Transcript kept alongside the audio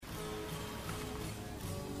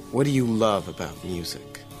What do you love about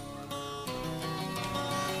music?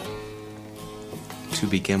 To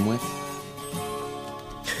begin with,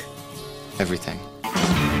 everything.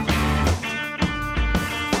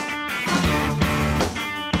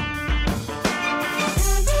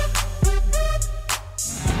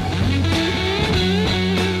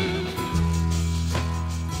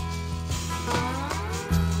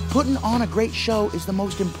 Putting on a great show is the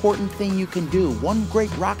most important thing you can do. One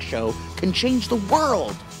great rock show can change the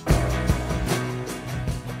world.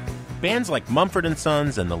 Bands like Mumford &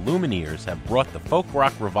 Sons and the Lumineers have brought the folk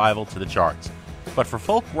rock revival to the charts. But for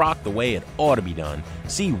folk rock the way it ought to be done,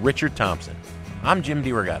 see Richard Thompson. I'm Jim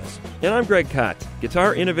DeRogatis. And I'm Greg Kot.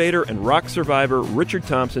 Guitar innovator and rock survivor Richard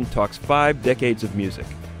Thompson talks 5 decades of music.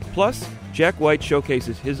 Plus, Jack White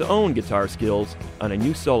showcases his own guitar skills on a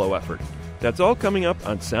new solo effort. That's all coming up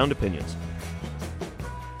on Sound Opinions.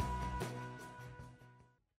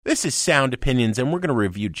 This is Sound Opinions, and we're going to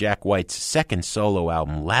review Jack White's second solo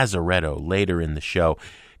album, Lazaretto, later in the show.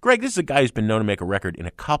 Greg, this is a guy who's been known to make a record in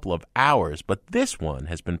a couple of hours, but this one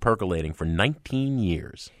has been percolating for 19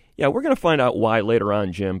 years. Yeah, we're going to find out why later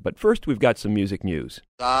on, Jim, but first we've got some music news.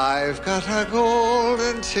 I've got a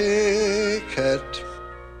golden ticket.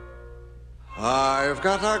 I've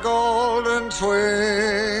got a golden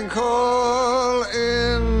twinkle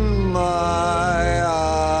in my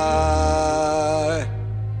eye.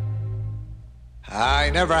 I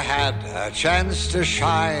never had a chance to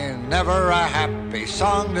shine, never a happy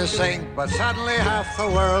song to sing, but suddenly half the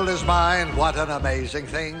world is mine. What an amazing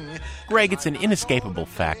thing. Greg, it's an inescapable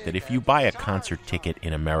fact that if you buy a concert ticket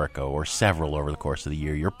in America, or several over the course of the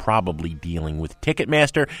year, you're probably dealing with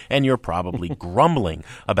Ticketmaster, and you're probably grumbling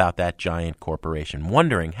about that giant corporation,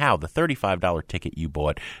 wondering how the $35 ticket you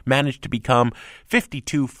bought managed to become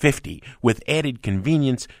 $52.50 with added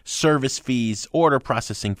convenience, service fees, order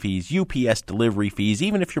processing fees, UPS delivery fees,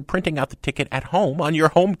 even if you're printing out the ticket at home on your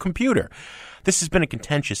home computer. This has been a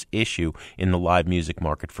contentious issue in the live music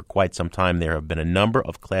market for quite some time. There have been a number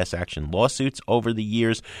of class action lawsuits over the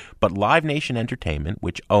years, but Live Nation Entertainment,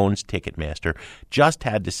 which owns Ticketmaster, just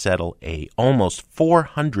had to settle a almost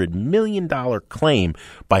 $400 million claim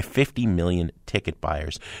by 50 million ticket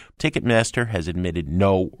buyers. Ticketmaster has admitted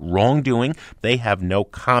no wrongdoing. They have no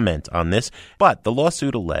comment on this, but the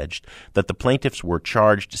lawsuit alleged that the plaintiffs were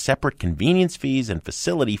charged separate convenience fees and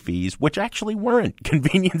facility fees, which actually weren't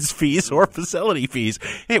convenience fees or facility fees.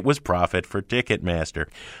 It was profit for Ticketmaster.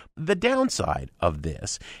 The downside of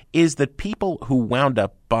this is that people who wound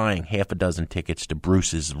up buying half a dozen tickets to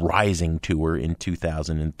Bruce's Rising tour in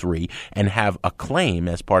 2003 and have a claim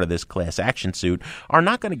as part of this class action suit are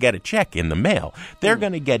not going to get a check in the mail. They're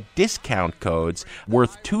going to get discount codes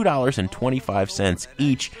worth $2.25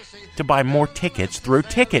 each to buy more tickets through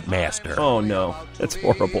Ticketmaster. Oh, no. That's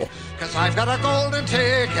horrible. 'Cause I've got a golden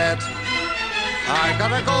ticket. I've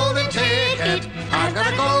got a golden ticket. I've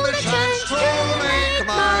got a golden chance to make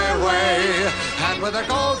my way. And with a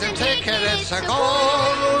golden ticket, it's a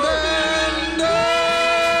golden day.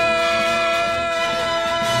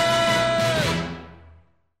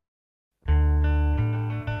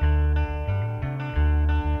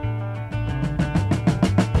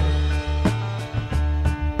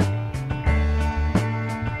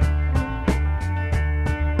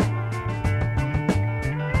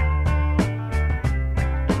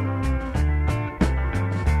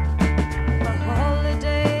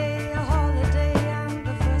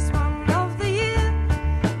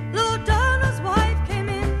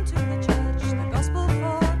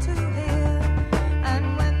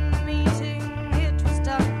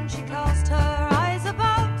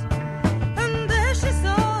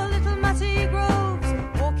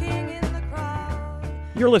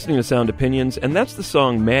 You're listening to Sound Opinions, and that's the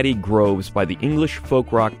song Matty Groves by the English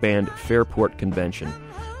folk rock band Fairport Convention.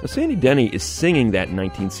 Now, Sandy Denny is singing that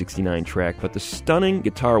 1969 track, but the stunning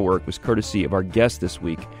guitar work was courtesy of our guest this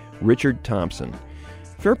week, Richard Thompson.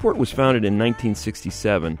 Fairport was founded in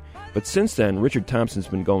 1967, but since then, Richard Thompson's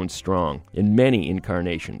been going strong in many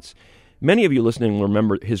incarnations. Many of you listening will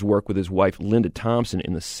remember his work with his wife, Linda Thompson,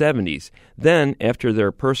 in the 70s. Then, after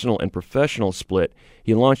their personal and professional split,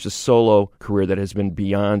 he launched a solo career that has been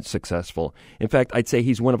beyond successful. In fact, I'd say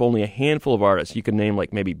he's one of only a handful of artists, you can name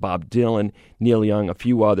like maybe Bob Dylan, Neil Young, a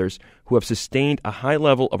few others, who have sustained a high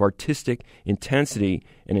level of artistic intensity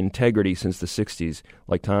and integrity since the 60s,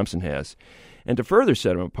 like Thompson has. And to further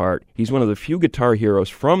set him apart, he's one of the few guitar heroes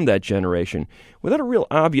from that generation without a real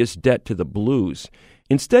obvious debt to the blues.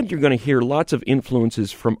 Instead, you're going to hear lots of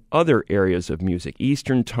influences from other areas of music,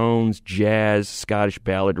 Eastern tones, jazz, Scottish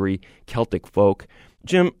balladry, Celtic folk.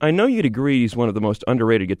 Jim, I know you'd agree he's one of the most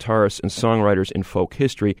underrated guitarists and songwriters in folk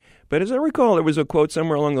history, but as I recall, there was a quote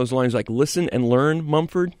somewhere along those lines like, "Listen and learn,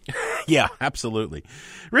 Mumford." Yeah, absolutely.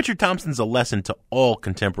 Richard Thompson's a lesson to all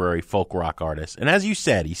contemporary folk rock artists, and as you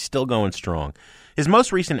said, he's still going strong. His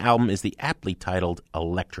most recent album is the aptly titled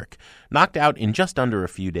Electric. Knocked out in just under a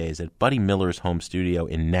few days at Buddy Miller's home studio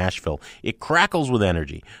in Nashville, it crackles with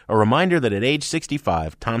energy, a reminder that at age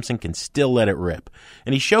 65, Thompson can still let it rip.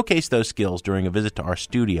 And he showcased those skills during a visit to our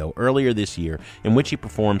studio earlier this year, in which he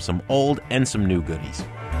performed some old and some new goodies.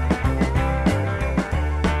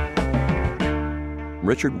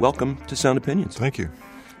 Richard, welcome to Sound Opinions. Thank you.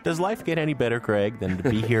 Does life get any better, Craig, than to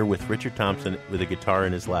be here with Richard Thompson with a guitar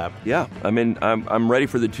in his lap? Yeah, I mean, I'm ready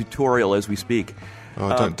for the tutorial as we speak.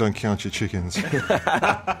 Oh, don't count your chickens.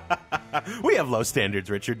 We have low standards,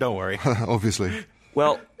 Richard. Don't worry. Obviously.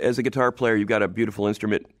 Well, as a guitar player, you've got a beautiful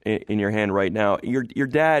instrument in your hand right now. Your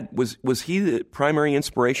dad, was he the primary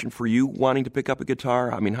inspiration for you wanting to pick up a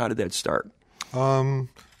guitar? I mean, how did that start?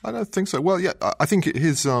 I don't think so. Well, yeah, I think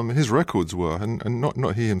his records were, and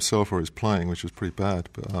not he himself or his playing, which was pretty bad.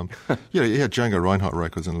 But yeah, he had Django Reinhardt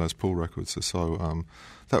records and Les Paul records, so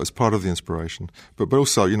that was part of the inspiration. But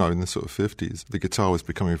also, in the sort of 50s, the guitar was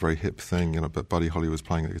becoming a very hip thing. But Buddy Holly was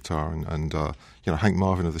playing the guitar, and Hank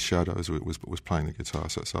Marvin of the Shadows was playing the guitar.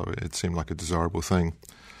 So it seemed like a desirable thing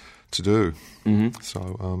to do. Mm-hmm.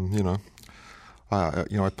 So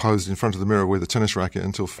I posed in front of the mirror with a tennis racket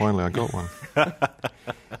until finally I got one.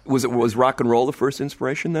 Was rock and roll the first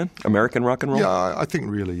inspiration then? American rock and roll? Yeah, I think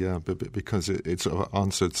really, yeah, but because it sort of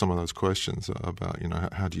answered some of those questions about,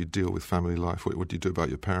 how do you deal with family life? What do you do about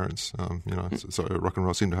your parents? So rock and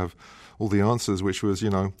roll seemed to have all the answers, which was,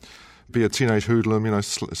 be a teenage hoodlum,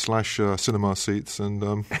 slash cinema seats and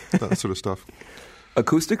that sort of stuff.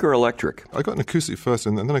 Acoustic or electric? I got an acoustic first,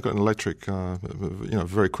 and then I got an electric,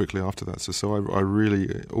 very quickly after that. So I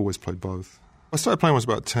really always played both. I started playing when I was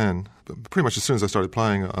about 10, but pretty much as soon as I started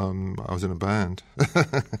playing, I was in a band.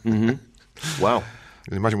 Mm-hmm. Wow.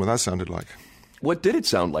 Imagine what that sounded like. What did it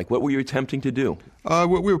sound like? What were you attempting to do? We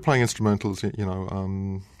were playing instrumentals,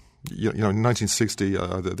 in 1960,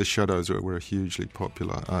 the Shadows were a hugely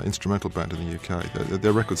popular instrumental band in the UK.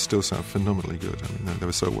 Their records still sound phenomenally good. I mean, they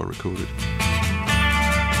were so well recorded.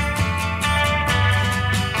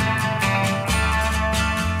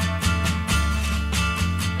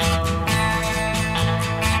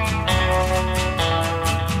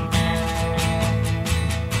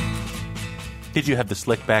 Did you have the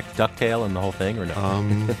slick back ducktail and the whole thing, or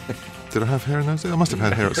no? Did I have hair in those days? I must have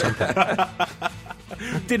had hair at some point.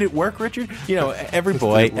 Did it work, Richard? Every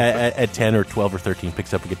boy at 10 or 12 or 13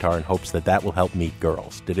 picks up a guitar and hopes that will help meet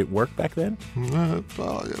girls. Did it work back then?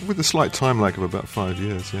 With a slight time lag of about 5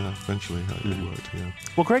 years, yeah. Eventually it worked, yeah.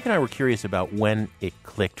 Well, Craig and I were curious about when it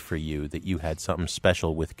clicked for you that you had something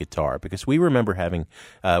special with guitar, because we remember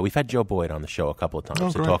we've had Joe Boyd on the show a couple of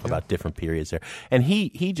times to talk about different periods there, and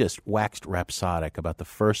he just waxed rhapsodic about the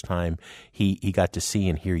first time he got to see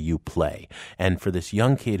and hear you play. And for this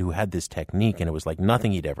young kid who had this technique, and it was like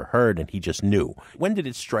nothing he'd ever heard, and he just knew. When did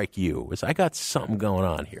it strike you? Was I got something going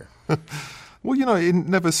on here? Well, it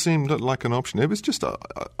never seemed like an option. It was just a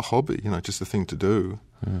hobby, just a thing to do.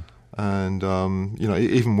 Mm. And,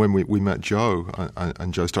 even when we met Joe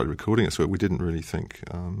and Joe started recording it, so we didn't really think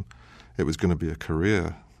it was going to be a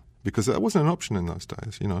career, because that wasn't an option in those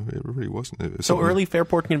days. It really wasn't. So early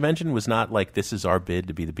Fairport Convention was not like, this is our bid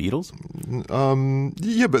to be the Beatles?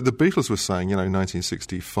 Yeah, but the Beatles were saying,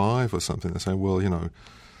 1965 or something. They're saying, well,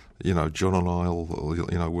 John and I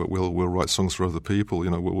we'll write songs for other people.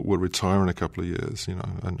 We'll retire in a couple of years.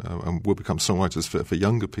 And we'll become songwriters for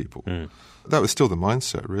younger people. Mm. That was still the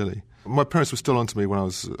mindset, really. My parents were still on to me when I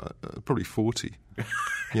was probably 40.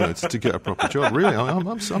 To get a proper job. Really, I'm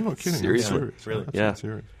not kidding. Seriously? I'm serious. Really? Yeah.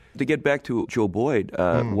 Serious. To get back to Joe Boyd,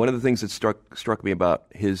 one of the things that struck me about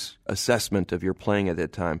his assessment of your playing at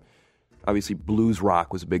that time, obviously blues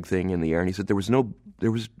rock was a big thing in the air, and he said there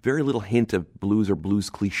was very little hint of blues or blues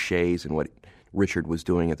cliches in what Richard was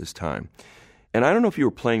doing at this time. And I don't know if you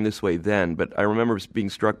were playing this way then, but I remember being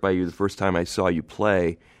struck by you the first time I saw you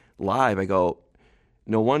play live. I go,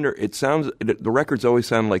 no wonder, the records always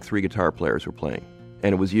sounded like three guitar players were playing,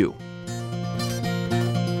 and it was you.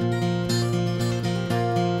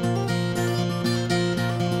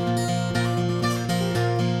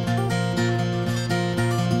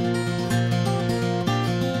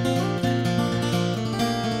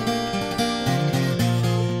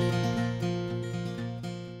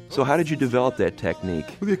 So how did you develop that technique?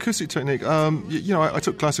 Well, the acoustic technique, I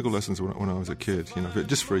took classical lessons when I was a kid,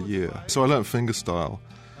 just for a year. So I learned fingerstyle.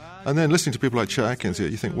 And then listening to people like Chet Atkins,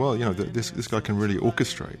 you think, well, this guy can really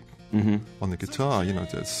orchestrate. on the guitar,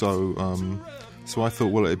 so I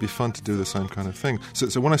thought, well, it'd be fun to do the same kind of thing.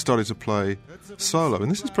 So when I started to play solo,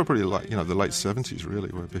 and this is probably like the late 70s really,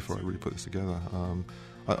 before I really put this together,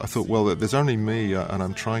 I thought, well, there's only me, and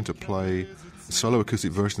I'm trying to play solo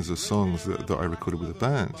acoustic versions of songs that I recorded with a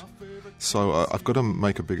band. So I've got to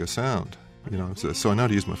make a bigger sound, So I know how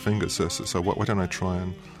to use my fingers. So why don't I try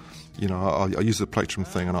and, I'll use the plectrum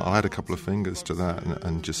thing, and I'll add a couple of fingers to that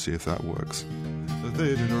and just see if that works.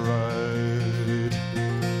 They did right.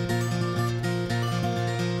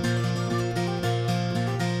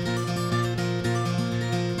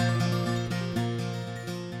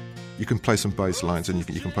 You can play some bass lines, and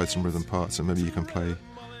you can play some rhythm parts, and maybe you can play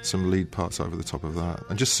some lead parts over the top of that,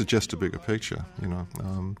 and just suggest a bigger picture.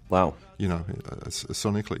 Wow.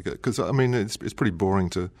 Sonically, because I mean, it's pretty boring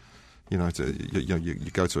to, you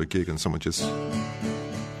go to a gig and someone just,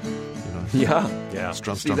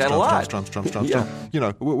 strum,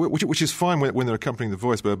 which is fine when they're accompanying the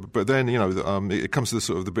voice, but then it comes to the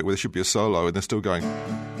sort of the bit where there should be a solo, and they're still going.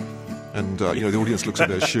 And the audience looks at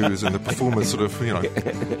their shoes, and the performer's sort of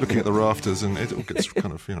looking at the rafters, and it all gets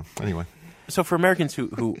kind of anyway. So for Americans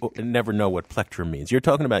who never know what plectrum means, you're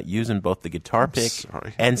talking about using both the guitar pick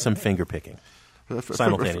and some finger picking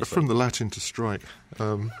simultaneously. From the Latin to strike.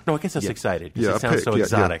 No, it gets us excited because it sounds so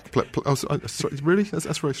exotic. Sorry, really?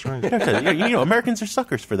 That's very strange. Americans are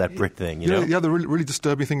suckers for that brick thing. Yeah, the really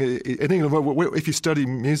disturbing thing in England, if you study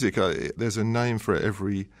music, there's a name for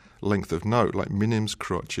every length of note, like minims,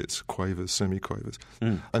 crotchets, quavers, semiquavers.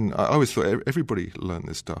 And I always thought everybody learned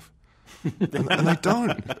this stuff. and they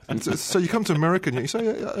don't. So you come to America and you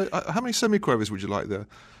say, how many semiquavers would you like there?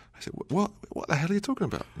 I said, what the hell are you talking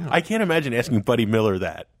about? I can't imagine asking Buddy Miller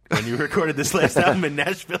that when you recorded this last album in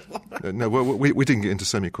Nashville. No, we didn't get into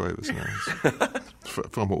semiquavers. No. It's a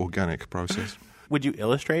far more organic process. Would you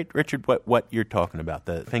illustrate, Richard, what you're talking about,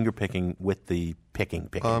 the finger picking with the picking?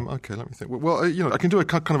 Okay, let me think. Well, I can do a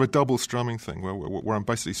kind of a double strumming thing where I'm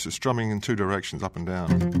basically strumming in two directions, up and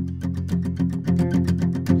down.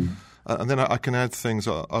 And then I can add things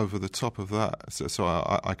over the top of that. So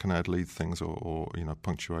I can add lead things or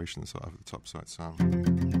punctuations over the top. So it's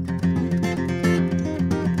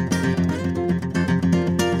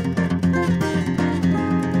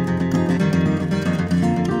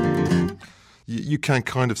you can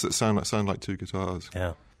kind of sound like two guitars.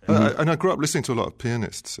 Yeah. And I grew up listening to a lot of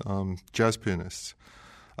pianists, jazz pianists,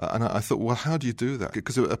 and I thought, well, how do you do that?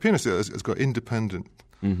 Because a pianist has got independent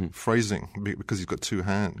phrasing because he's got two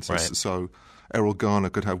hands. Right. So Errol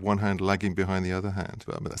Garner could have one hand lagging behind the other hand,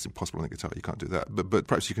 but that's impossible on the guitar. You can't do that. But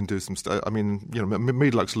perhaps you can do some stuff. I mean,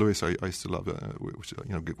 Meade Lux Lewis, I used to love, which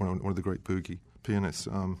one of the great boogie pianists.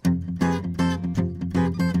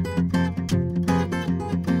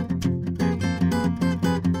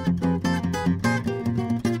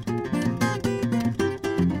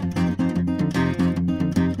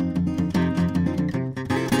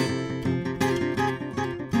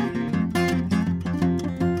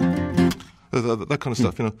 That kind of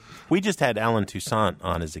stuff, We just had Alan Toussaint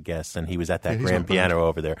on as a guest, and he was at that grand piano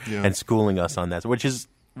over there and schooling us on that, which is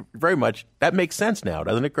very much, that makes sense now,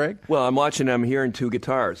 doesn't it, Greg? Well, I'm hearing two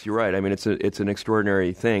guitars. You're right. I mean, it's an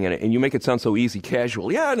extraordinary thing, and you make it sound so easy,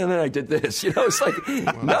 casual. Yeah, and then I did this. It's like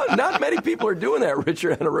not many people are doing that,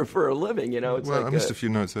 Richard, for a living. It's I missed a few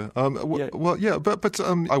notes there. But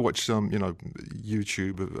I watch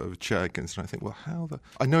YouTube of Chet Atkins, and I think, well,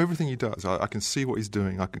 I know everything he does. I can see what he's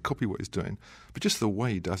doing. I can copy what he's doing. But just the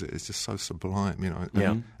way he does it is just so sublime,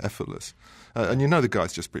 and effortless. And the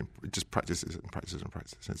guy's just practices and practices and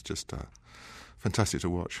practices. It's just fantastic to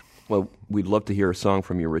watch. Well, we'd love to hear a song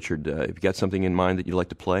from you, Richard. Have you got something in mind that you'd like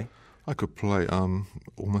to play? I could play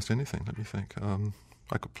almost anything. Let me think.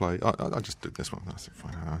 I could play. I'll just do this one. That's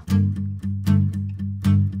fine.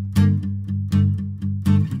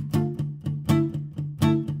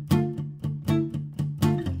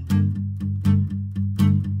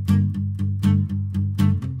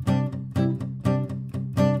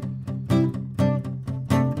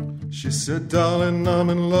 She said, darling, I'm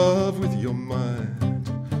in love with your mind.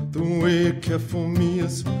 The way you care for me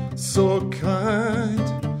is so kind.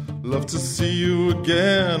 Love to see you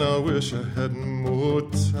again. I wish I had more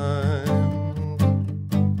time.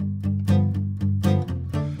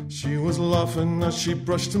 She was laughing as she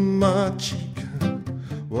brushed my cheek.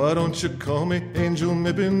 Why don't you call me angel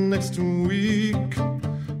maybe next week?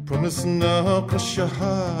 Promise now, cross your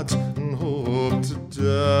heart and hope to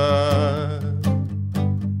die.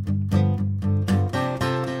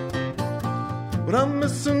 But I'm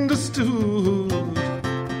misunderstood.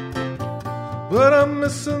 But I'm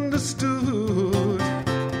misunderstood.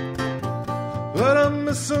 But I'm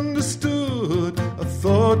misunderstood. I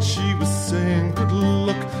thought she was saying good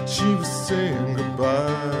luck, she was saying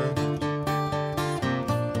goodbye.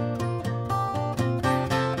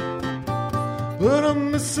 But I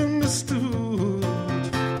misunderstood,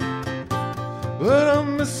 but I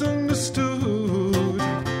misunderstood,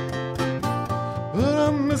 but I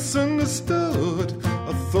misunderstood.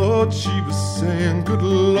 I thought she was saying good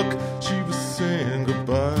luck, she was saying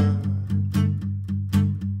goodbye.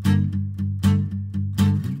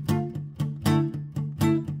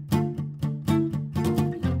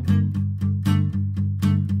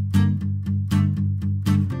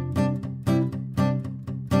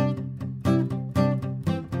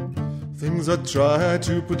 Things I tried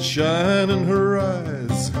to put shine in her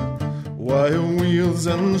eyes, wire wheels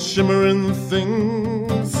and shimmering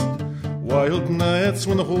things, wild nights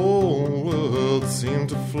when the whole world seemed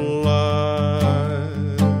to fly.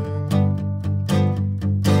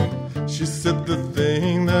 She said the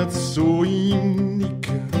thing that's so unique,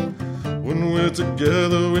 when we're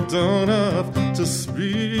together we don't have to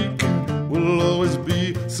speak, we'll always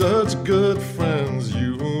be such good friends,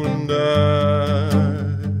 you and I.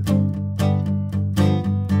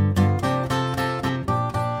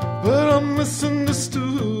 But I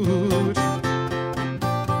misunderstood,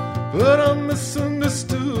 but I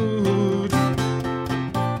misunderstood,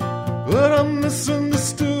 but I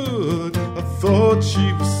misunderstood. I thought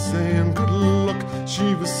she was saying good luck,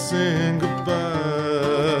 she was saying goodbye.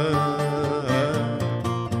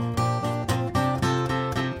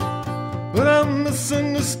 But I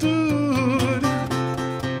misunderstood,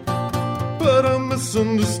 but I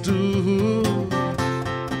misunderstood,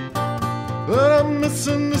 but I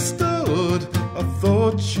misunderstood. I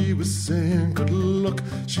thought she was saying good luck,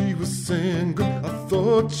 she was saying good. I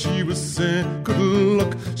thought she was saying good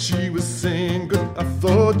luck, she was saying good. I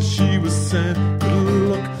thought she was saying good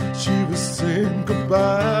luck, she was saying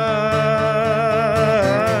goodbye.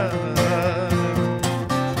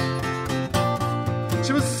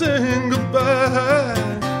 She was saying goodbye.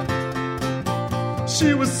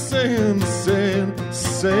 She was saying.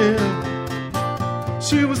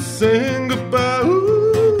 She was saying goodbye. Ooh.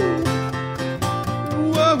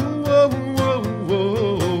 Whoa, whoa, whoa,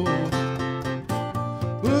 whoa.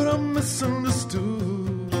 But I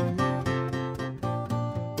misunderstood.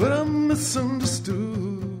 But I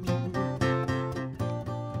misunderstood.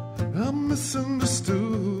 I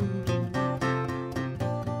misunderstood.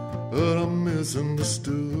 But I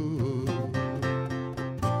misunderstood.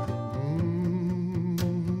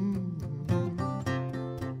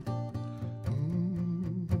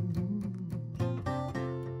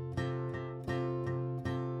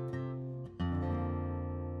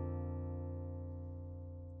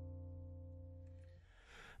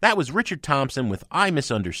 That was Richard Thompson with I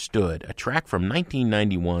Misunderstood, a track from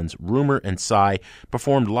 1991's Rumor and Sigh,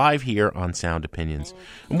 performed live here on Sound Opinions.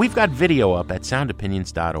 And we've got video up at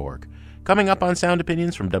soundopinions.org. Coming up on Sound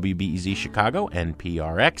Opinions from WBEZ Chicago and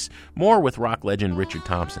PRX, more with rock legend Richard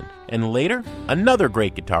Thompson. And later, another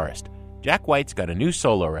great guitarist. Jack White's got a new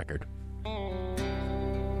solo record.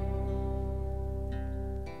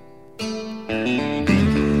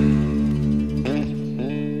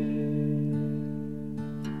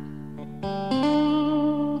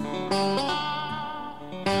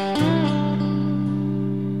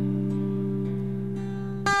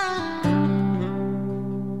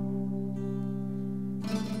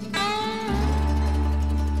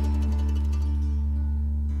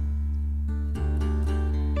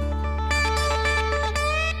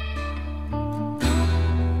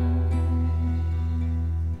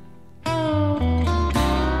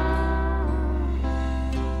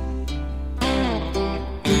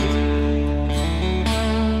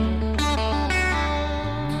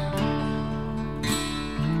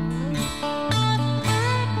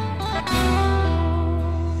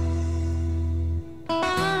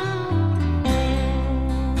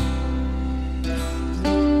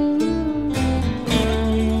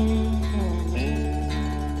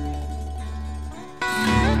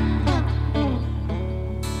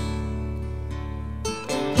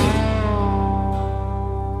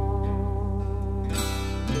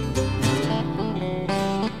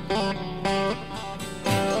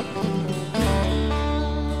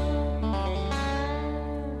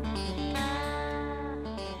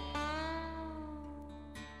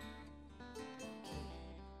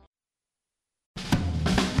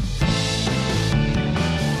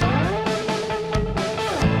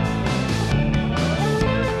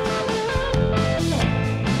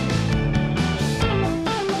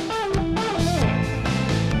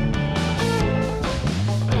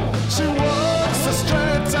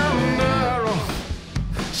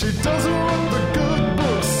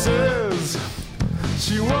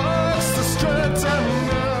 She walks the straight and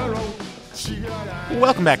narrow.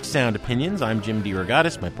 Welcome back to Sound Opinions. I'm Jim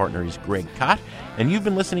DeRogatis. My partner is Greg Kot, and you've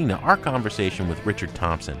been listening to our conversation with Richard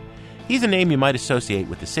Thompson. He's a name you might associate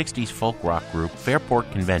with the 60s folk rock group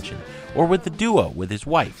Fairport Convention, or with the duo with his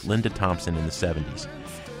wife, Linda Thompson, in the 70s.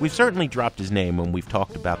 We've certainly dropped his name when we've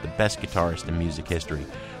talked about the best guitarist in music history,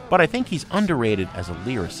 but I think he's underrated as a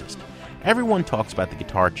lyricist. Everyone talks about the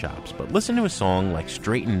guitar chops, but listen to a song like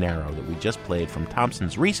Straight and Narrow that we just played from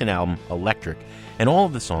Thompson's recent album, Electric, and all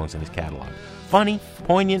of the songs in his catalog. Funny,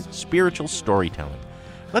 poignant, spiritual storytelling.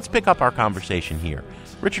 Let's pick up our conversation here.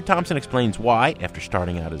 Richard Thompson explains why, after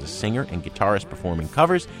starting out as a singer and guitarist performing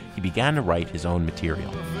covers, he began to write his own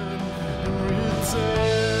material.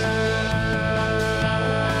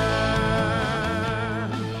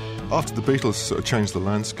 After the Beatles sort of changed the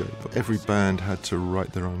landscape, every band had to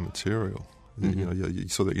write their own material. Mm-hmm. You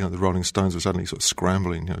saw that the Rolling Stones were suddenly sort of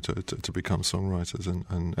scrambling to become songwriters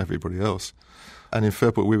and everybody else. And in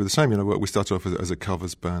Fairport we were the same. We started off as a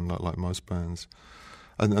covers band like most bands.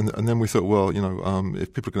 And then we thought, well,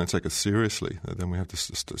 if people are going to take us seriously, then we have to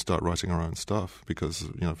start writing our own stuff because,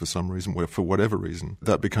 for some reason, for whatever reason,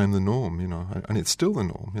 that became the norm, and it's still the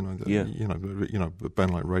norm, a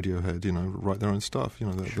band like Radiohead, write their own stuff,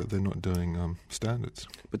 they're not doing standards.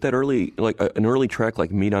 But that an early track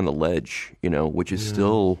like Meet on the Ledge, which is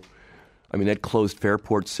still, that closed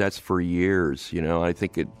Fairport sets for years, I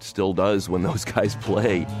think it still does when those guys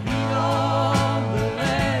play.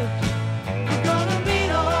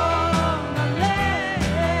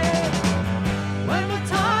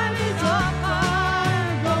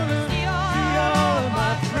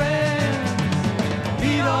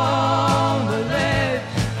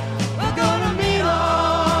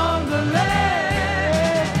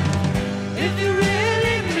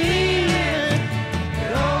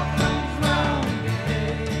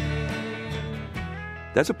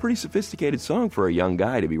 That's a pretty sophisticated song for a young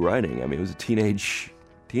guy to be writing. It was a teenage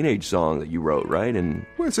song that you wrote, right? And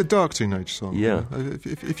well, it's a dark teenage song. Yeah.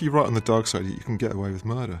 If you write on the dark side, you can get away with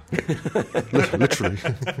murder. Literally.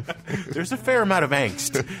 There's a fair amount of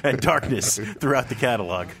angst and darkness throughout the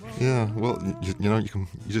catalog. Yeah. Well, you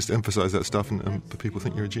just emphasize that stuff, and people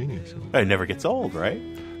think you're a genius. It never gets old, right?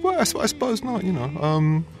 Well, I suppose not.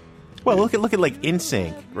 Well, look at like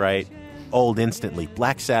NSYNC, right? Old instantly.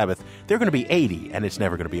 Black Sabbath, they're going to be 80, and it's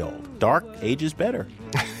never going to be old. Dark, age is better.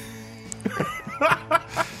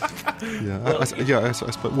 I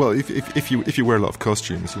suppose. Well, if you wear a lot of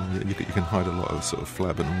costumes, you can hide a lot of sort of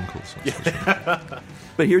flab and wrinkles.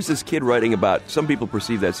 But here's this kid writing about. Some people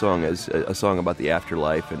perceive that song as a song about the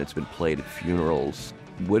afterlife, and it's been played at funerals.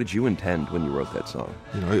 What did you intend when you wrote that song?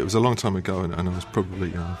 It was a long time ago, and I was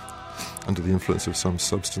probably under the influence of some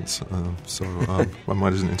substance, so my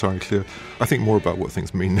mind isn't entirely clear. I think more about what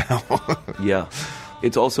things mean now. Yeah.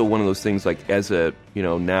 It's also one of those things like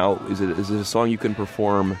now, is it a song you can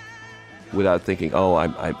perform without thinking, oh,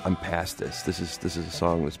 I'm past this. This is a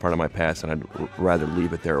song that's part of my past, and I'd rather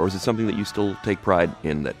leave it there? Or is it something that you still take pride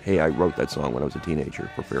in that, hey, I wrote that song when I was a teenager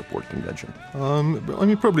for Fairport Convention?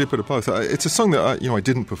 Probably a bit of both. It's a song that I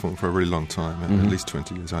didn't perform for a really long time, at least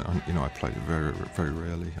 20 years. I played it very, very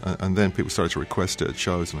rarely. And then people started to request it at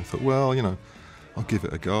shows, and I thought, well, I'll give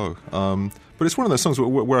it a go. But it's one of those songs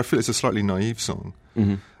where I feel it's a slightly naive song.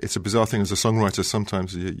 Mm-hmm. It's a bizarre thing as a songwriter.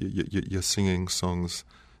 Sometimes you're singing songs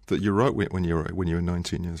that you wrote when you were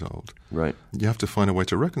 19 years old. Right. You have to find a way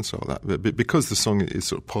to reconcile that. Because the song is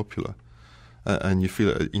sort of popular, and you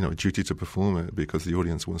feel a duty to perform it because the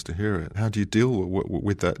audience wants to hear it. How do you deal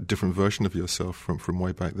with that different version of yourself from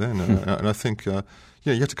way back then? And I think you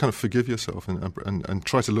have to kind of forgive yourself and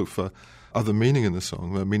try to look for other meaning in the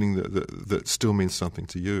song, a meaning that still means something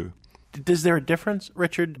to you. Is there a difference,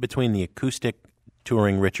 Richard, between the acoustic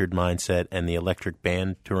touring Richard mindset and the electric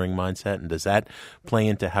band touring mindset? And does that play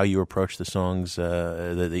into how you approach the songs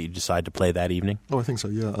that you decide to play that evening? Oh, I think so,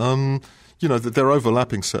 yeah. They're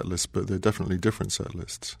overlapping set lists, but they're definitely different set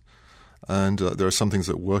lists. And there are some things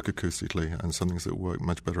that work acoustically and some things that work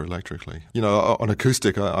much better electrically. On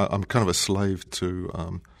acoustic, I'm kind of a slave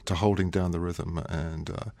to holding down the rhythm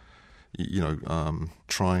and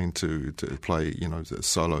trying to play, the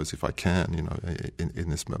solos if I can, in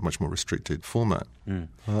this much more restricted format. Mm.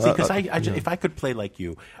 See, because if I could play like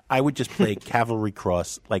you, I would just play Cavalry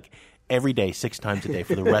Cross like every day, 6 times a day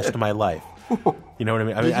for the rest of my life. You know what I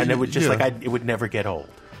mean? And it would just it would never get old.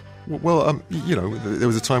 Well, there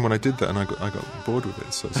was a time when I did that and I got bored with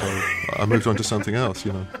it, so I moved on to something else.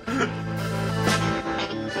 Oh,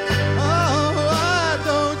 why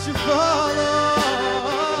don't you follow?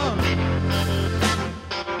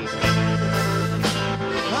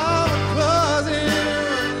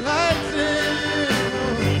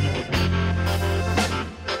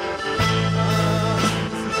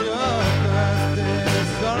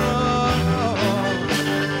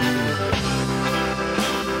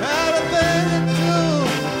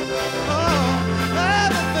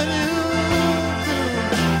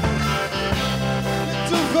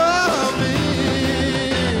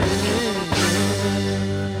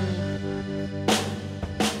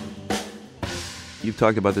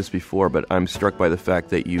 talked about this before, but I'm struck by the fact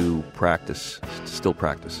that you still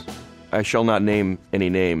practice. I shall not name any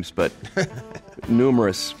names, but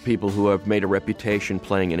numerous people who have made a reputation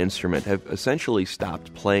playing an instrument have essentially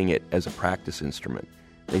stopped playing it as a practice instrument.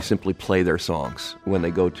 They simply play their songs when they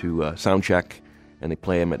go to sound check, and they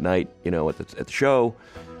play them at night, at the show.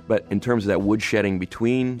 But in terms of that woodshedding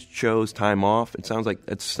between shows, time off, it sounds like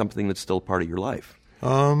that's something that's still part of your life.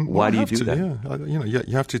 Why do you do that? Yeah,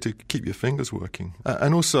 you have to keep your fingers working.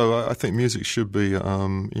 And also, I think music should be,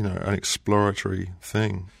 an exploratory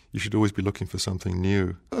thing. You should always be looking for something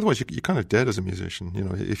new. Otherwise, you're kind of dead as a musician.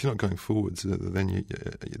 If you're not going forwards, then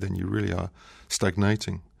you really are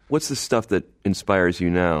stagnating. What's the stuff that inspires you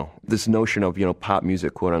now? This notion of pop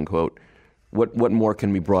music, quote unquote. What more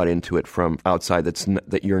can be brought into it from outside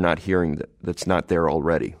that you're not hearing that's not there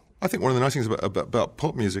already? I think one of the nice things about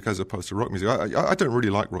pop music as opposed to rock music, I don't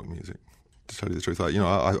really like rock music, to tell you the truth.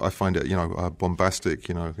 I find it, bombastic,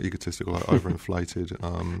 egotistical,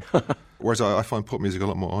 overinflated. Whereas I find pop music a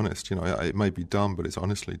lot more honest. It may be dumb, but it's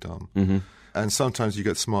honestly dumb. Mm-hmm. And sometimes you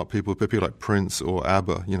get smart people like Prince or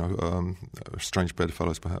ABBA, strange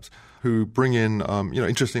bedfellows perhaps, who bring in,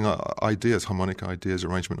 interesting ideas, harmonic ideas,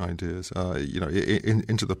 arrangement ideas,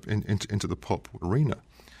 into the pop arena.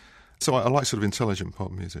 So I like sort of intelligent pop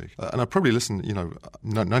music. And I probably listen,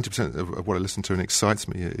 90% of what I listen to and excites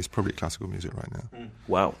me is probably classical music right now.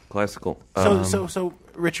 Wow, classical. So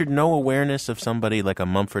Richard, no awareness of somebody like a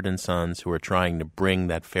Mumford & Sons who are trying to bring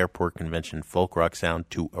that Fairport Convention folk rock sound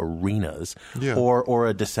to arenas, or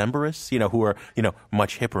a Decemberists, who are,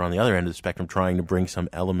 much hipper on the other end of the spectrum, trying to bring some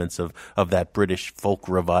elements of that British folk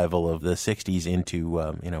revival of the 60s into,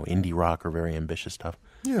 indie rock or very ambitious stuff.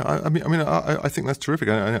 Yeah, I think that's terrific,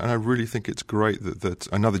 and I really think it's great that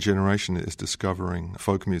another generation is discovering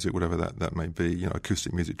folk music, whatever that may be,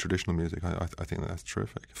 acoustic music, traditional music. I think that's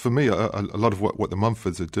terrific. For me, a lot of what the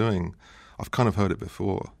Mumfords are doing, I've kind of heard it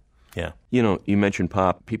before. Yeah. You mentioned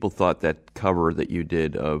pop. People thought that cover that you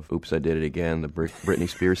did of Oops, I Did It Again, the Britney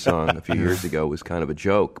Spears song a few years ago was kind of a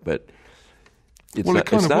joke, but it's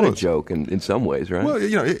not a joke in some ways, right? Well,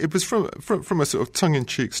 it was from a sort of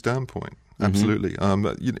tongue-in-cheek standpoint. Absolutely.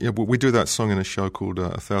 We do that song in a show called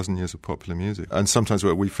 1,000 Years of Popular Music. And sometimes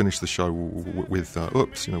we finish the show with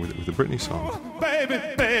Oops, with the Britney song. Oh,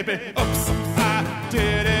 baby, oops, I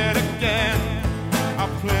did it again. I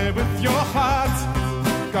played with your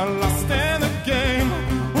heart, got lost in the game.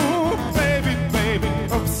 Ooh, baby,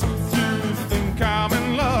 oops, you think I'm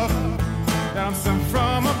in love, that I'm sent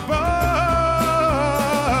from above.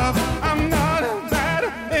 I'm not that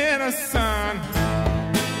innocent.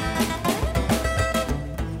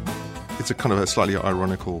 It's a kind of a slightly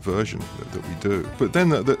ironical version that we do. But then,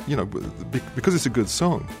 because it's a good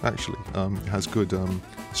song, actually, it has good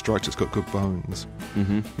structure, it's got good bones,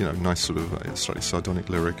 nice sort of slightly sardonic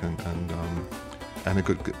lyric and a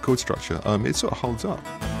good chord structure. It sort of holds up.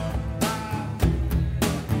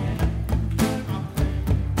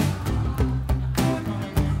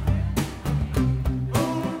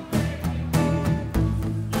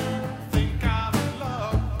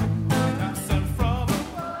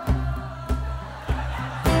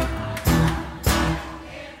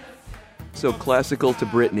 So classical to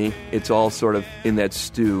Britney, it's all sort of in that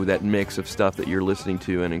stew, that mix of stuff that you're listening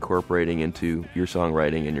to and incorporating into your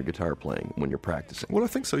songwriting and your guitar playing when you're practicing. Well, I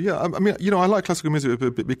think so, yeah. I like classical music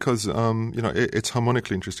because, it's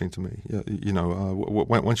harmonically interesting to me.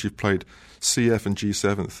 Once you've played C, F, and G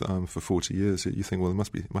seventh for 40 years, you think, well,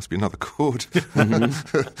 there must be another chord.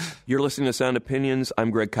 You're listening to Sound Opinions. I'm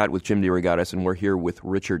Greg Kot with Jim DeRogatis, and we're here with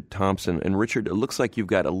Richard Thompson. And Richard, it looks like you've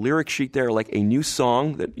got a lyric sheet there, like a new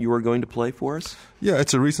song that you are going to play for us? Yeah,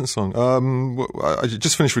 it's a recent song. I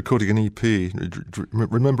just finished recording an EP.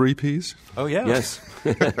 Remember EPs? Oh, yeah. Yes.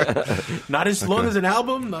 Not as long as an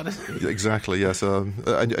album? Exactly, yes.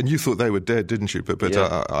 And you thought they were dead, didn't you? But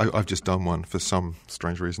yeah. I've just done one for some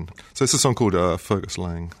strange reason. So it's a song called Fergus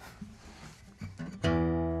Lang.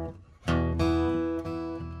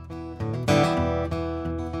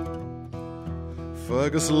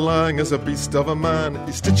 Fergus Lang is a beast of a man.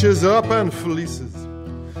 He stitches up and fleeces.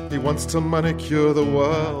 He wants to manicure the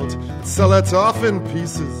world and sell it off in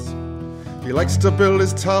pieces. He likes to build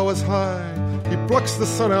his towers high. He blocks the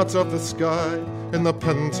sun out of the sky. In the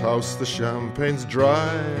penthouse the champagne's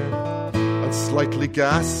dry and slightly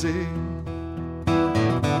gassy.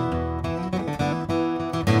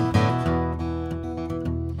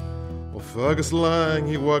 Well, Fergus Lang,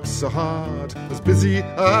 he works so hard, as busy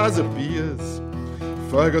as a bee is.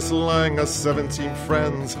 Fergus Lang has 17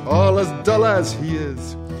 friends, all as dull as he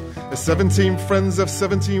is. 17 friends have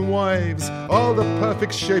 17 wives, all the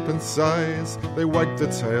perfect shape and size. They wag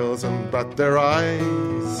their tails and bat their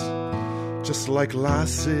eyes, just like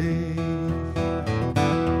Lassie.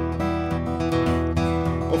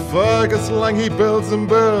 Oh, Fergus Lang, he builds and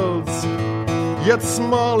builds, yet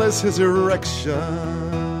small is his erection.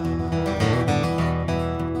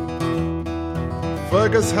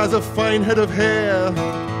 Fergus has a fine head of hair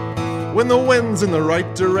when the wind's in the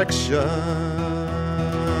right direction.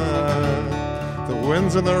 The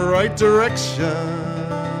wind's in the right direction.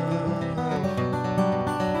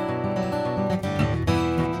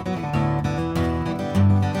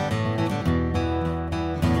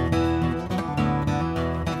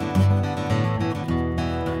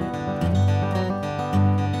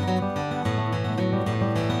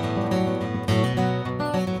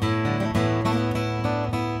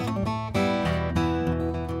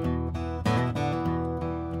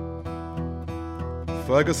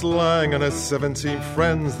 Fergus Lang and his 17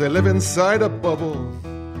 friends, they live inside a bubble.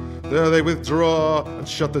 There they withdraw and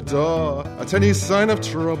shut the door at any sign of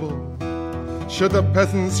trouble. Should the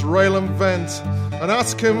peasants rail and vent and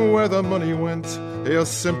ask him where the money went, he'll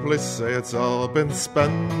simply say it's all been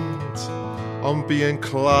spent on being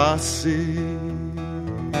classy.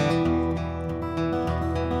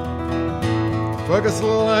 Fergus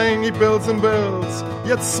Lang, he builds and builds,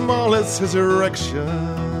 yet small is his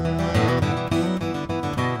erection.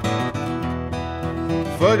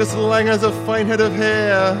 Fergus Lang has a fine head of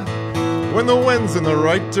hair when the wind's in the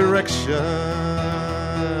right direction.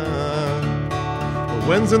 The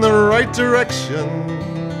wind's in the right direction.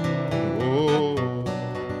 Oh.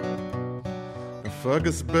 And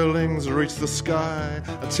Fergus' buildings reach the sky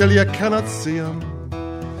until you cannot see 'em.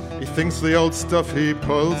 He thinks the old stuff he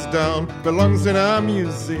pulls down belongs in our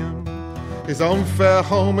museum. His own fair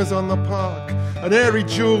home is on the park, an airy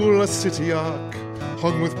jewel, a city arc,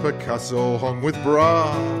 hung with Picasso, hung with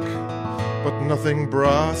Braque, but nothing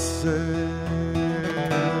brassy.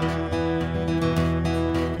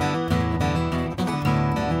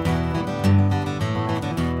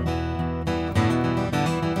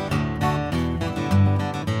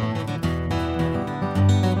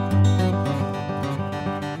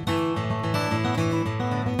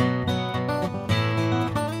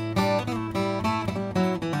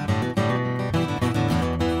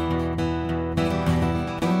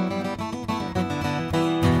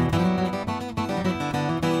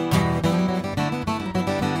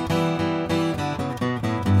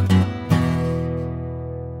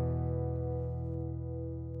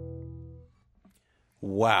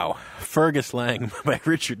 Wow. Fergus Lang by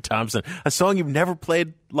Richard Thompson. A song you've never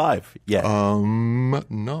played live yet.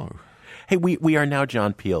 No. Hey, we are now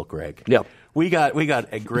John Peel, Greg. Yeah. We got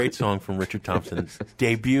a great song from Richard Thompson,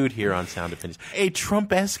 debuted here on Sound Opinions. A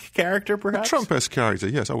Trump-esque character, perhaps? A Trump-esque character,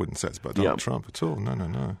 yes. I wouldn't say it's about Donald Trump at all.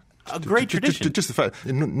 No. A great tradition. Just the fact,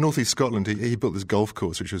 in northeast Scotland, he built this golf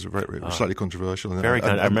course, which was slightly controversial. I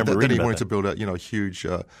remember reading Then he about wanted that. to build a huge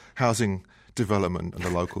housing development, and the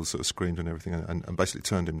locals sort of screamed and everything, and basically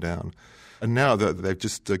turned him down. And now that they've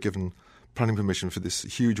just given planning permission for this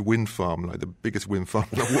huge wind farm, like the biggest wind farm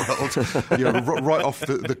in the world, right off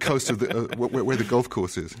the coast of where the golf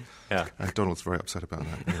course is. Yeah. And Donald's very upset about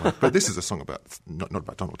that. Anyway. But this is a song about not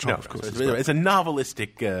about Donald Trump, of course. It's a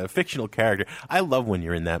novelistic, fictional character. I love when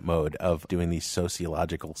you're in that mode of doing these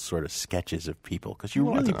sociological sort of sketches of people, because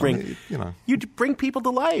you really bring you bring people to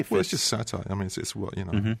life. Well, it's just satire. I mean, it's what you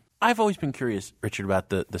know. Mm-hmm. I've always been curious, Richard, about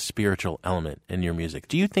the spiritual element in your music.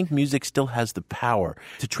 Do you think music still has the power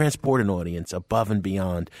to transport an audience above and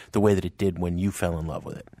beyond the way that it did when you fell in love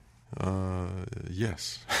with it?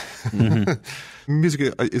 Yes. Mm-hmm.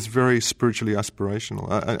 Music is very spiritually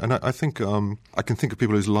aspirational. And I think I can think of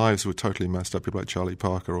people whose lives were totally messed up, people like Charlie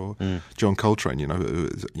Parker or John Coltrane,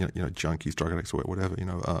 junkies, drug addicts, or whatever,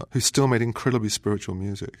 who still made incredibly spiritual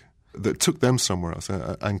music that took them somewhere else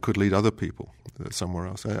and could lead other people somewhere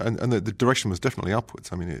else. And the direction was definitely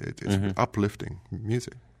upwards. I mean, it's uplifting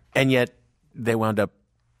music. And yet they wound up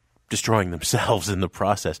destroying themselves in the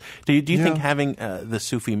process. Do you think having the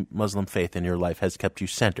Sufi Muslim faith in your life has kept you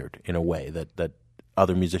centered in a way that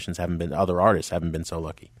other artists haven't been so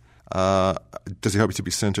lucky? Does it help you to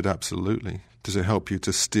be centered? Absolutely. Does it help you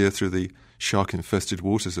to steer through the shark-infested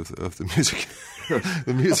waters of the music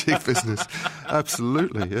the music business?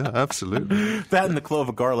 Absolutely, yeah, absolutely. That and the clove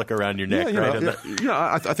of garlic around your neck, right?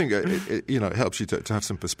 I think it helps you to have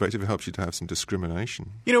some perspective. It helps you to have some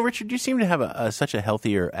discrimination. Richard, you seem to have such a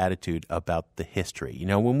healthier attitude about the history.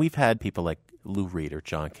 When we've had people like Lou Reed or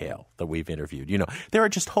John Cale that we've interviewed, there are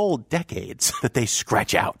just whole decades that they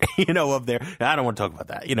scratch out, of their, I don't want to talk about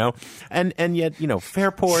that, and yet,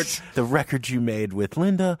 Fairport, the records you made with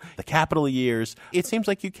Linda, the Capitol years, it seems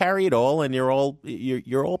like you carry it all and you're all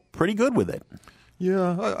pretty good with it.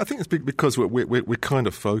 Yeah, I think it's because we're kind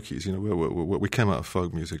of folkies, we came out of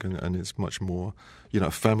folk music and it's much more,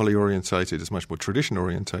 family orientated, it's much more tradition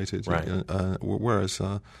orientated, right. Whereas,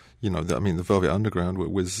 the Velvet Underground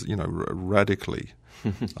was, radically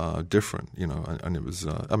different, and it was,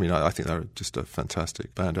 I think they're just a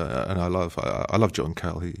fantastic band, and I love John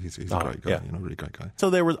Cale. He's a great guy, really great guy. So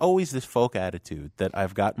there was always this folk attitude that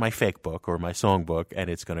I've got my fake book or my song book, and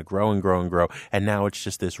it's going to grow and grow and grow, and now it's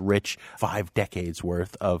just this rich 5 decades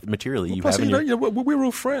worth of material that you have. We were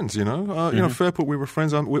all friends, Fairport, we were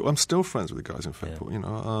friends. I'm still friends with the guys in Fairport. We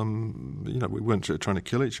weren't trying to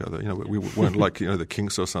kill each other. We weren't like the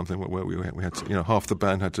Kinks or something where we had to, half the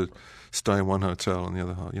band had to stay in one hotel and the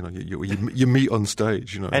other half, you meet on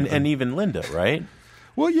stage, and even Linda, right?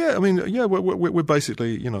 Well, yeah, we're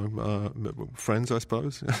basically, friends, I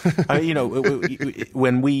suppose.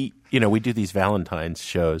 When we do these Valentine's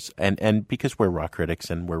shows, and because we're rock critics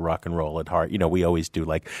and we're rock and roll at heart, we always do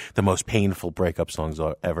like the most painful breakup songs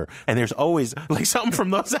ever, and there's always like something from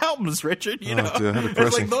those albums, Richard.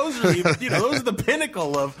 It's like those are the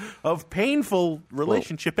pinnacle of painful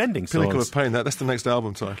relationship ending songs. Pinnacle of Pain. That's the next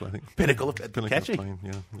album title, I think. Pinnacle of Catchy. Pain.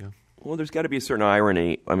 Yeah. Well, there's got to be a certain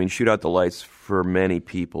irony. Shoot Out the Lights, for many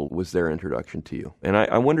people, was their introduction to you. And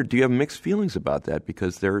I wonder, do you have mixed feelings about that?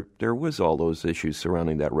 Because there was all those issues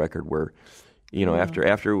surrounding that record where,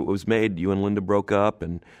 after it was made, you and Linda broke up,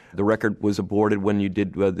 and the record was aborted when you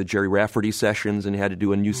did the Jerry Rafferty sessions and you had to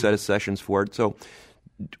do a new set of sessions for it. So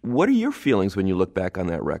what are your feelings when you look back on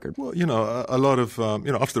that record? Well, a lot of,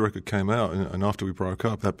 after the record came out and after we broke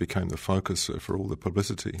up, that became the focus for all the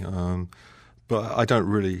publicity. But I don't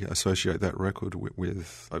really associate that record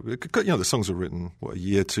with the songs were written, a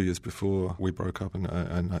year, 2 years before we broke up,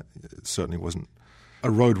 and it certainly wasn't a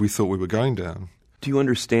road we thought we were going down. Do you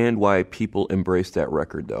understand why people embraced that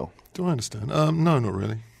record, though? Do I understand? No, not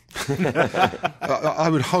really. I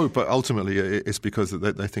would hope, but ultimately it's because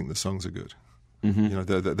they think the songs are good.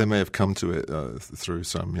 Mm-hmm. They may have come to it through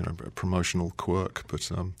some promotional quirk, but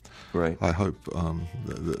right. I hope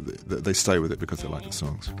they stay with it because they like the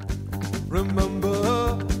songs.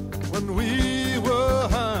 Remember when we were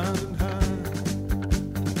hand in hand?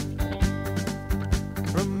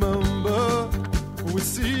 Remember when we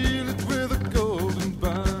sealed it with a golden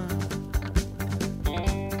band?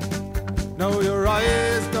 Now your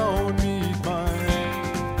eyes don't meet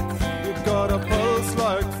mine. You've got a pulse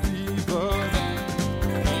like fever.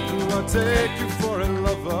 Do I take you for a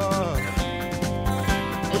lover,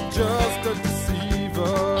 but just a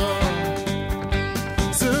deceiver?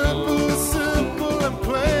 Simple and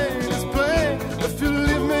plain is plain. If you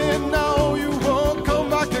leave me now, you won't come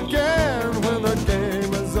back again when the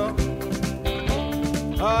game is up.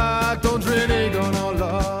 I don't renege on our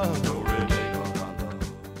love.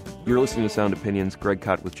 You're listening to Sound Opinions. Greg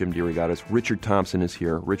Kot with Jim DeRogatis. Richard Thompson is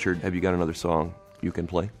here. Richard, have you got another song you can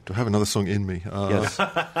play? Do I have another song in me? Yes.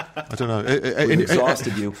 I don't know. We've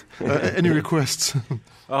exhausted you. Any requests?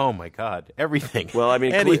 Oh, my God. Everything. Well,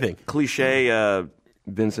 anything. Cliche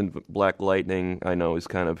Vincent Black Lightning, I know, is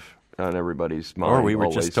kind of on everybody's mind. Or we were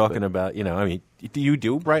always, just talking about, do you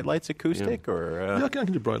do Bright Lights acoustic? Yeah. Or Yeah, I can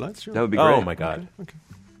do Bright Lights, sure. That would be great. Oh, my God. Okay.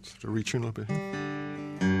 Just have to retune a little bit.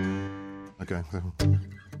 Okay.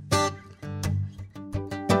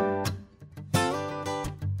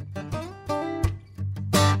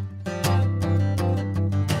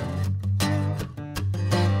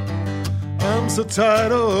 I'm so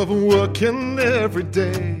tired of working every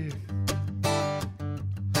day.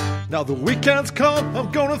 Now the weekend's come, I'm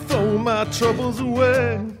gonna throw my troubles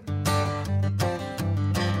away.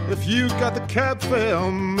 If you got the cab fare,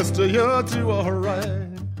 mister, you'll do alright.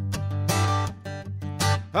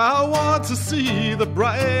 I want to see the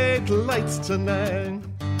bright lights tonight.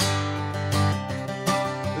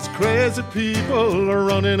 There's crazy people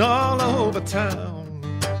running all over town.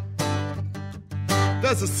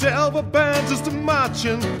 There's a silver band just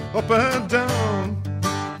marching up and down.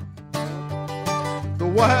 The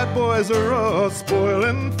white boys are all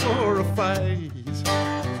spoiling for a fight.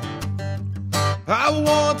 I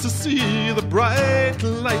want to see the bright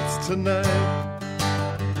lights tonight.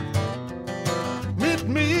 Meet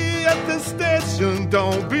me at the station,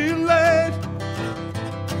 don't be late.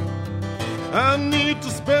 I need to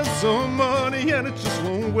spend some money and it just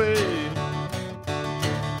won't wait.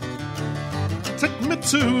 Take me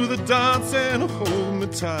to the dance and hold me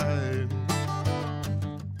tight.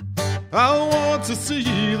 I want to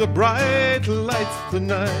see the bright lights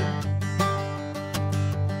tonight.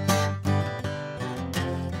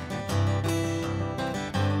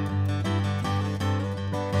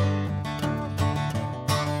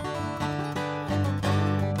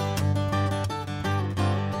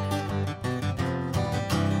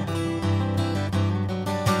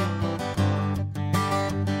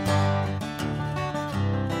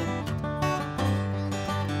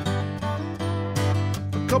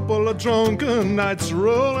 Couple of drunken nights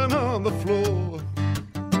rolling on the floor.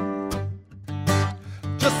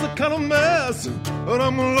 Just the kind of mess that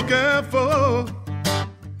I'm looking for.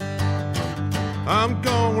 I'm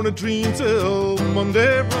gonna dream till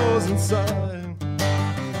Monday rolls inside.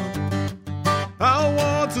 I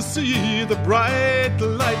want to see the bright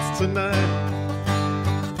lights tonight.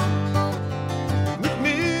 Meet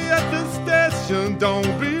me at the station,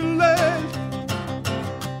 don't be late.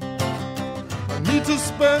 Need to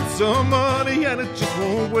spend some money and it just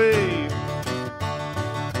won't wait.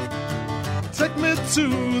 Take me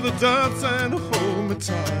to the dance and hold me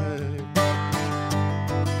tight.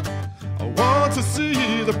 I want to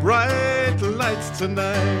see the bright lights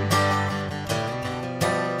tonight.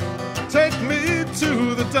 Take me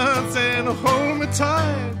to the dance and hold me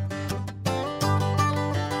tight.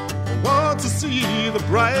 I want to see the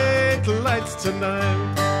bright lights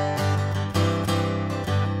tonight.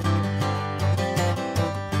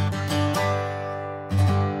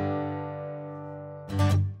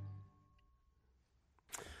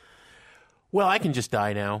 Well, I can just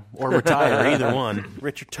die now or retire, either one.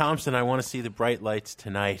 Richard Thompson, I want to see the bright lights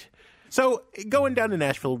tonight. So, going down to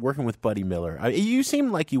Nashville, working with Buddy Miller, you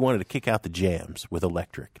seemed like you wanted to kick out the jams with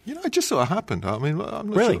electric. You know, it just sort of happened. I mean, I'm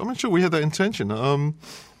not sure we had that intention.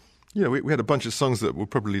 We had a bunch of songs that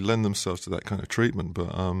would probably lend themselves to that kind of treatment,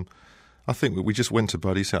 but I think we just went to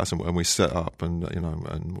Buddy's house and we set up, and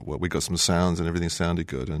we got some sounds and everything sounded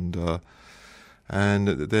good, and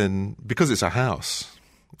then because it's a house.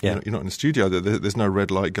 Yeah. You're not in the studio. There's no red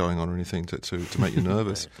light going on or anything to make you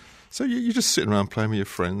nervous. So you're just sitting around playing with your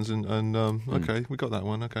friends and okay, we got that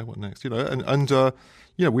one. Okay, what next? We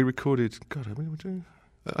recorded. God, how many did we do?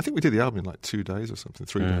 I think we did the album in like 2 days or something.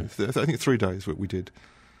 3 days. I think 3 days. What we did.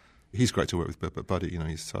 He's great to work with, but Buddy,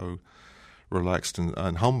 he's so relaxed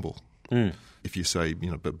and humble. If you say,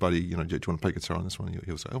 but Buddy, do you want to play guitar on this one?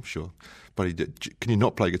 He'll say, oh, sure. Buddy, can you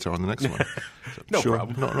not play guitar on the next one? So, no sure,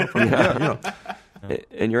 problem. No problem. Yeah.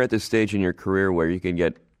 And you're at this stage in your career where you can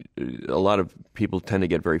get a lot of people tend to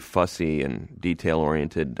get very fussy and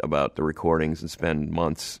detail-oriented about the recordings and spend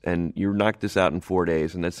months. And you knocked this out in 4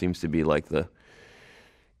 days, and that seems to be like the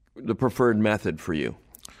preferred method for you.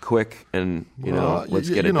 Quick and, let's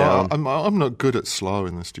get it down. I'm not good at slow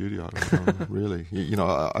in the studio, really.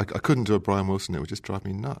 I couldn't do a Brian Wilson. It would just drive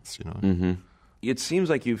me nuts, Mm-hmm. It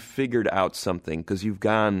seems like you've figured out something because you've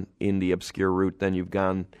gone in the obscure route, then you've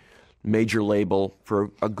gone major label for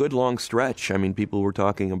a good long stretch. I mean, people were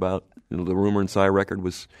talking about the Rumor and Sigh record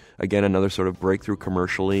was, again, another sort of breakthrough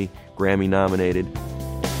commercially, Grammy nominated.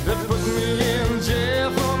 They put me in jail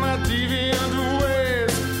for my TV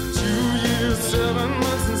underways. 2 years, 7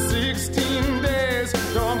 months, and 16 days.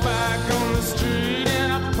 Going back on the street in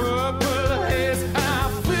a purple haze. I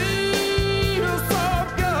feel so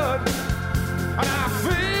good. I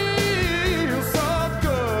feel so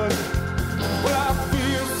good. Well, I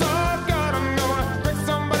feel so good. I'm gonna break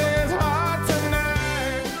somebody's heart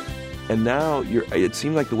tonight. And now it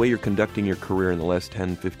seems like the way you're conducting your career in the last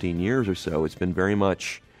 10, 15 years or so, it's been very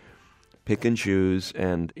much pick and choose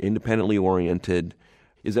and independently oriented.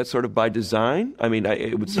 Is that sort of by design? I mean,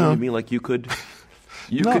 it would seem to me like you could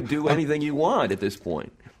do anything you want at this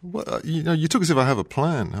point. Well, you took as if I have a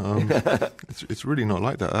plan. It's really not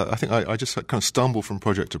like that. I think I just kind of stumble from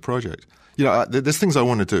project to project. There's things I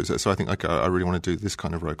want to do. So I think, okay, I really want to do this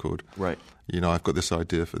kind of record. Right. I've got this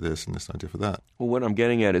idea for this and this idea for that. Well, what I'm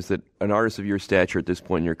getting at is that an artist of your stature at this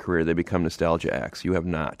point in your career, they become nostalgia acts. You have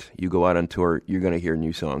not. You go out on tour, you're going to hear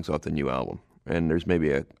new songs off the new album. And there's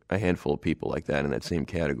maybe a handful of people like that in that same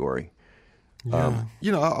category. Yeah.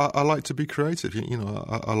 I like to be creative.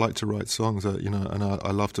 I like to write songs, and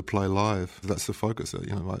I love to play live. That's the focus.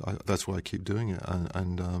 That's why I keep doing it.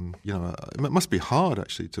 And it must be hard,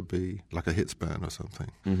 actually, to be like a hits band or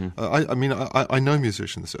something. Mm-hmm. I know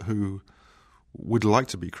musicians who would like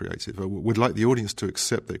to be creative, or would like the audience to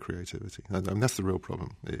accept their creativity. And that's the real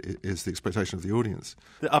problem, is the expectation of the audience.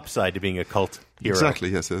 The upside to being a cult hero.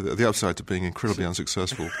 Exactly, yes. The upside to being incredibly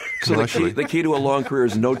unsuccessful So the key to a long career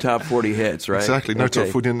is no top 40 hits, right? Exactly, no top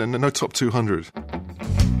 40 and no top 200.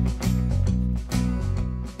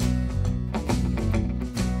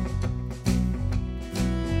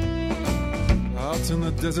 I'll in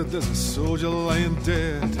the desert, there's a soldier lying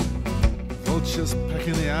dead. Vultures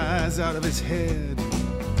pecking the eyes out of his head.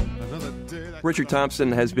 Another day. Richard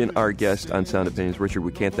Thompson has been our guest on Sound Opinions. Richard,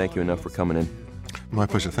 we can't thank you enough for coming in. My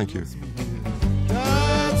pleasure. Thank you.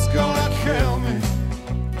 Dad's gonna kill me.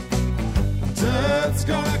 Dad's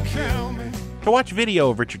gonna kill me. To watch video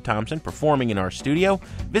of Richard Thompson performing in our studio,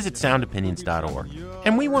 visit soundopinions.org.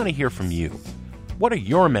 And we want to hear from you. What are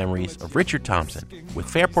your memories of Richard Thompson, with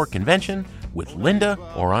Fairport Convention, with Linda,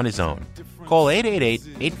 or on his own? Call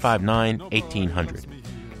 888-859-1800.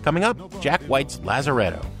 Coming up, Jack White's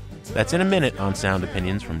Lazaretto. That's in a minute on Sound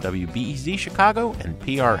Opinions from WBEZ Chicago and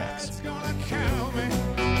PRX.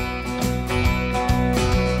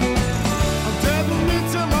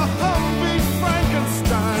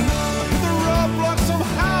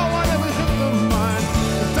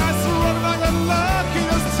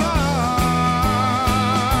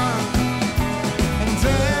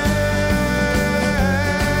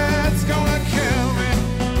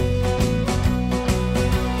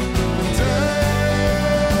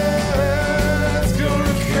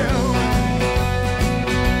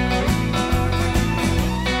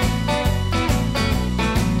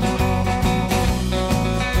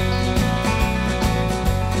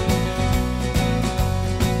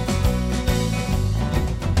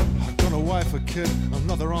 Kid,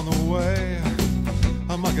 another on the way.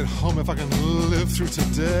 I might get home if I can live through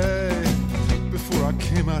today. Before I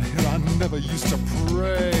came out here, I never used to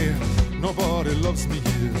pray. Nobody loves me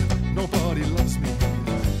here. Nobody loves me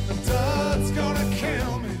here. And Dad's gonna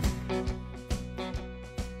kill me.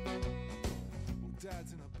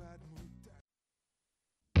 Dad's in a bad mood.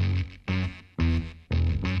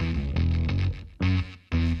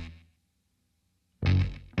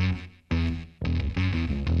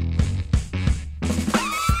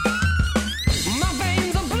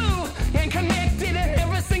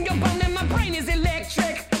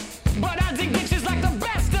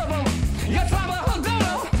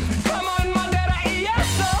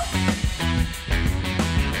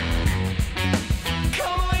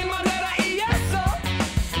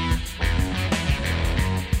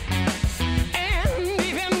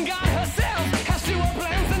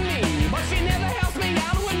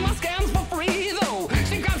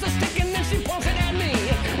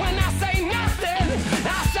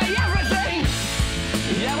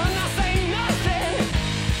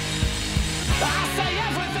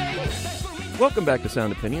 Welcome back to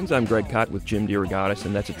Sound Opinions. I'm Greg Kot with Jim DeRogatis,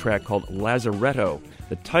 and that's a track called Lazaretto,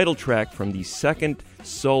 the title track from the second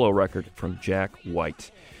solo record from Jack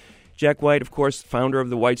White. Jack White, of course, founder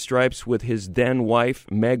of the White Stripes with his then wife,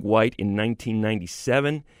 Meg White, in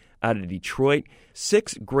 1997 out of Detroit.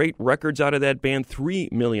 6 great records out of that band, 3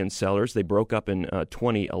 million sellers. They broke up in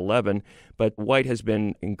 2011, but White has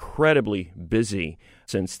been incredibly busy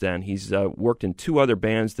since then. He's worked in 2 other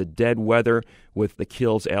bands, The Dead Weather with The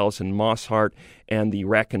Kills' Alison Mosshart, and The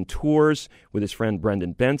Raconteurs with his friend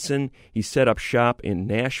Brendan Benson. He set up shop in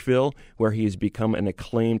Nashville, where he has become an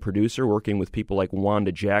acclaimed producer, working with people like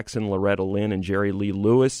Wanda Jackson, Loretta Lynn, and Jerry Lee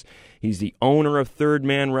Lewis. He's the owner of Third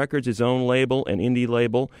Man Records, his own label, an indie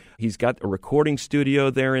label. He's got a recording studio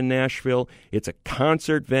there in Nashville. It's a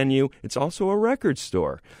concert venue. It's also a record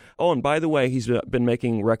store. Oh, and by the way, he's been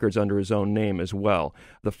making records under his own name as well.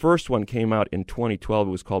 The first one came out in 2012.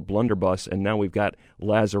 It was called Blunderbuss, and now we've got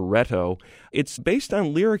Lazaretto. It's based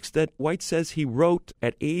on lyrics that White says he wrote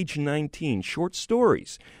at age 19, short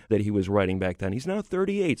stories that he was writing back then. He's now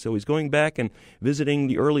 38, so he's going back and visiting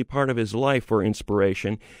the early part of his life for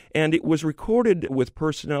inspiration. And it was recorded with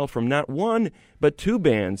personnel from not one, but 2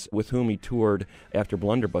 bands with whom he toured after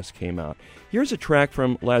Blunderbuss came out. Here's a track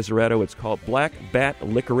from Lazaretto. It's called Black Bat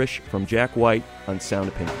Licorice from Jack White on Sound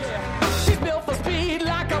Opinions. She's built for speed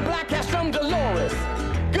like a black cat from Dolores.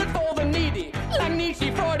 Good for the needy, like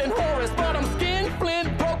Nietzsche, Freud, and Horace. But I'm skin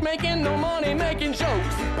flint, broke, making no money, making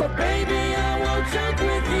jokes. But baby, I won't joke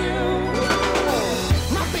with you.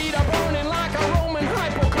 My feet are burning like a Roman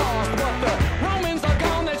hypocaust. But the Romans are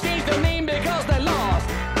gone, they changed their name because they lost.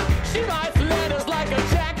 She writes letters like a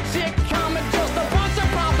Jack Chick comic, just a bunch of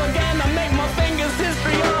propaganda, make my fingers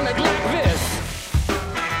histrionic like this.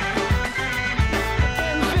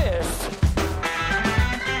 And this.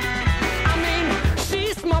 I mean,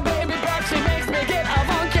 she's my baby, but she makes me get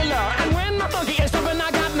avuncular. And when my funky is tripping,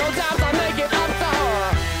 I got no doubt I make it up to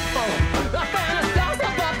her. I fantasize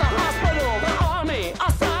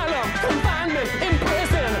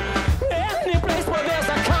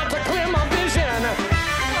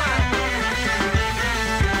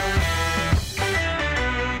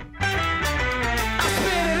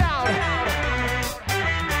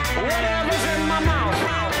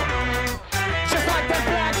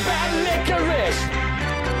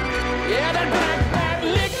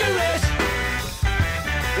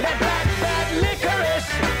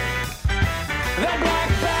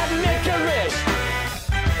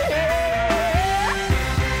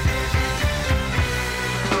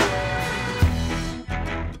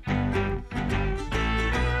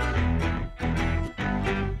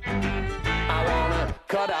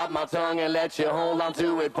cut out my tongue and let you hold on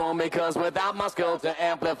to it for me, 'cause without my skull to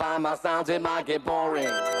amplify my sounds, it might get boring.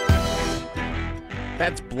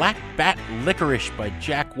 That's Black Bat Licorice by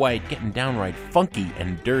Jack White, getting downright funky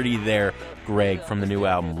and dirty there, Greg, from the new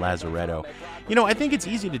album Lazaretto. You know, I think it's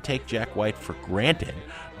easy to take Jack White for granted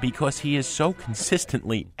because he is so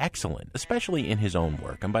consistently excellent, especially in his own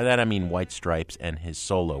work. And by that I mean White Stripes and his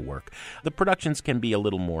solo work. The productions can be a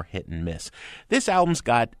little more hit and miss. This album's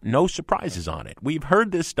got no surprises on it. We've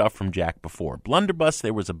heard this stuff from Jack before. Blunderbuss,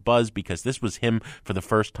 there was a buzz because this was him for the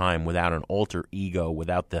first time without an alter ego,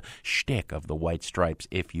 without the shtick of the White Stripes,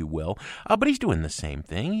 if you will. But he's doing the same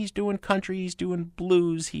thing. He's doing country, he's doing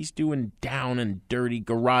blues, he's doing down and dirty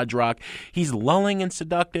garage rock. He's lulling and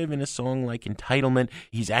seductive in a song like Entitlement.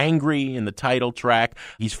 He's angry in the title track.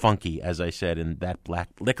 He's funky, as I said, in that Black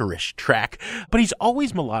Licorice track. But he's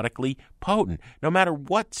always melodically potent. No matter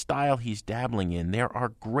what style he's dabbling in, there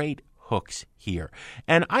are great hooks here.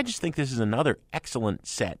 And I just think this is another excellent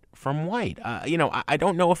set from White. I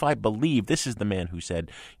don't know if I believe this is the man who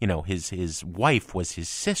said, his wife was his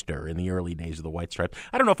sister in the early days of the White Stripes.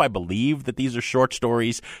 I don't know if I believe that these are short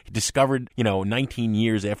stories he discovered, 19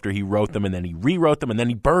 years after he wrote them, and then he rewrote them, and then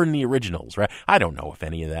he burned the originals, right? I don't know if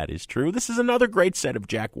any of that is true. This is another great set of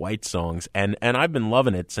Jack White songs, and I've been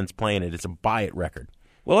loving it since playing it. It's a buy-it record.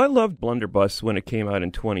 Well, I loved Blunderbuss when it came out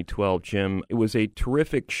in 2012, Jim. It was a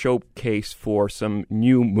terrific showcase for some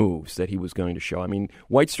new moves that he was going to show. I mean,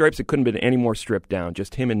 White Stripes, it couldn't have been any more stripped down,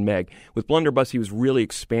 just him and Meg. With Blunderbuss, he was really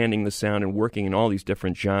expanding the sound and working in all these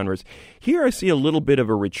different genres. Here I see a little bit of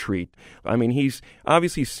a retreat. I mean, he's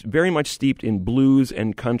obviously very much steeped in blues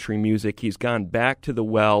and country music. He's gone back to the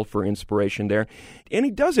well for inspiration there, and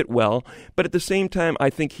he does it well, but at the same time,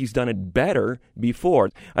 I think he's done it better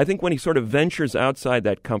before. I think when he sort of ventures outside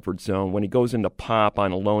that comfort zone, when he goes into pop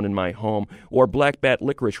on Alone in My Home, or Black Bat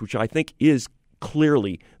Licorice, which I think is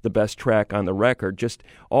clearly the best track on the record, just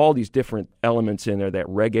all these different elements in there, that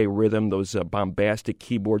reggae rhythm, those bombastic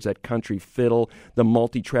keyboards, that country fiddle, the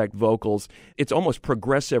multi-track vocals. It's almost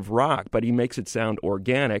progressive rock, but he makes it sound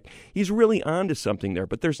organic. He's really onto something there,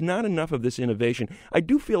 but there's not enough of this innovation. I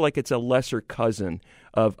do feel like it's a lesser cousin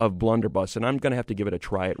of Blunderbuss, and I'm going to have to give it a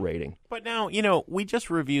try-it rating. But now, we just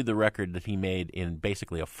reviewed the record that he made in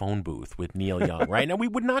basically a phone booth with Neil Young, right? Now, we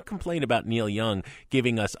would not complain about Neil Young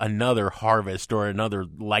giving us another Harvest or another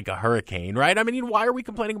Like a Hurricane, right? I mean, why are we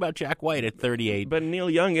complaining about Jack White at 38? But Neil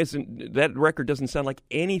Young that record doesn't sound like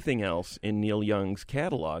anything else in Neil Young's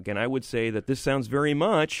catalog, and I would say that this sounds very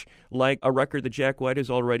much like a record that Jack White has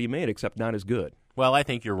already made, except not as good. Well, I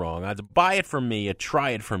think you're wrong. I'd buy it from me, a try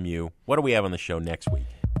it from you. What do we have on the show next week?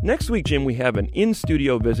 Next week, Jim, we have an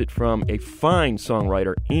in-studio visit from a fine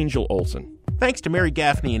songwriter, Angel Olsen. Thanks to Mary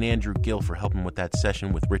Gaffney and Andrew Gill for helping with that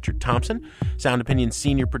session with Richard Thompson. Sound Opinion's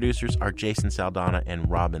senior producers are Jason Saldana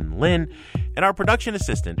and Robin Lynn. And our production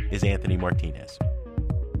assistant is Anthony Martinez.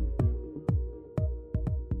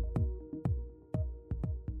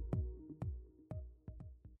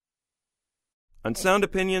 On Sound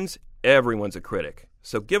Opinions, everyone's a critic.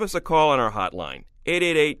 So give us a call on our hotline,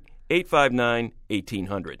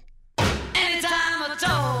 888-859-1800. Anytime at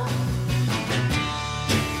all.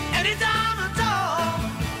 Anytime at all.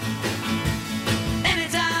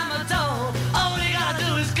 Anytime at all. All you gotta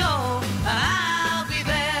do is call, and I'll be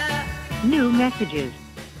there. New messages.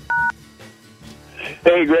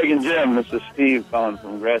 Hey, Greg and Jim. This is Steve calling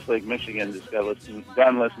from Grass Lake, Michigan. Just got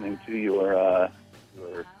done listening to your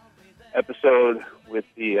episode with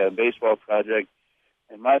the baseball project.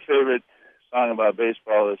 And my favorite song about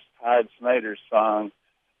baseball is Todd Snyder's song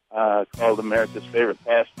called America's Favorite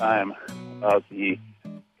Pastime, about the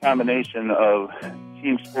combination of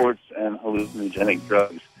team sports and hallucinogenic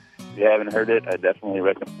drugs. If you haven't heard it, I definitely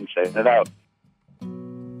recommend checking it out.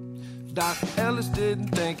 Doc Ellis didn't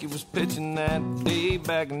think he was pitching that day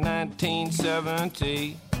back in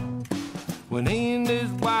 1970, when he and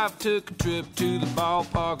his wife took a trip to the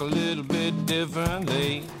ballpark a little bit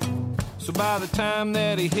differently. So by the time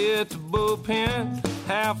that he hit the bullpen,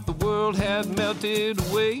 half the world had melted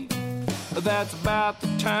away. That's about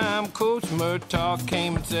the time Coach Murtaugh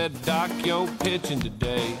came and said, Doc, you're pitching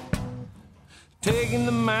today. Taking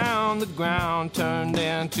the mound, the ground turned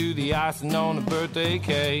into the icing on the birthday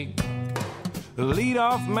cake. The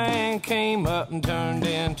leadoff man came up and turned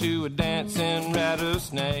into a dancing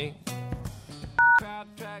rattlesnake. Hey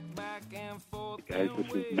guys,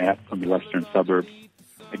 this is Matt from the western suburbs.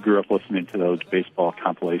 I grew up listening to those baseball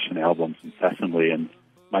compilation albums incessantly, and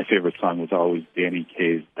my favorite song was always Danny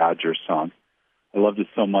Kaye's Dodgers song. I loved it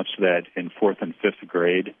so much that in 4th and 5th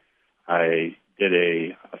grade, I did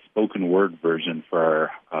a spoken word word version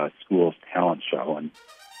for our school's talent show. And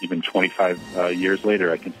even 25 years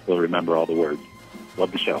later, I can still remember all the words.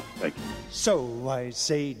 Love the show. Thank you. So I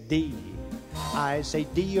say D, I say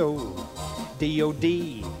D-O,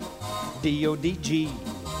 D-O-D, D-O-D-G,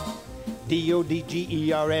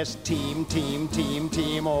 D-O-D-G-E-R-S, team, team, team,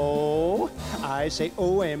 team, oh. I say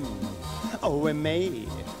O-M, O-M-A,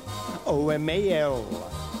 O-M-A-L,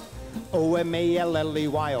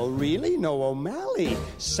 O-M-A-L-L-E-Y, oh really? No O'Malley.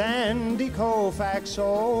 Sandy Koufax,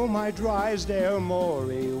 oh my Drysdale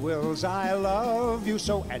Morey Wills, I love you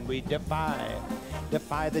so. And we defy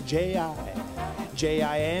the J-I-N,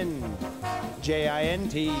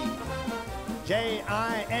 J-I-N-T,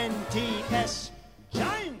 J-I-N-T-S,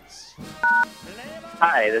 Giants.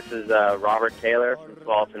 Hi, this is Robert Taylor from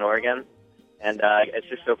Walton, Oregon. And it's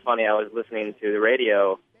just so funny, I was listening to the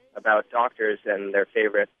radio about doctors and their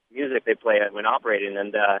favorite music they play when operating,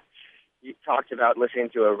 and you talked about listening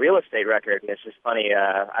to a real estate record, and it's just funny.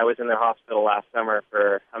 I was in the hospital last summer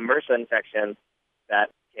for a MRSA infection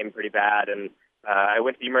that came pretty bad, and I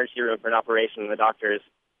went to the emergency room for an operation, and the doctors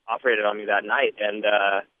operated on me that night, and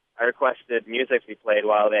I requested music to be played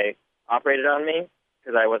while they operated on me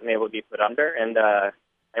because I wasn't able to be put under, and I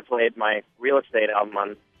played my real estate album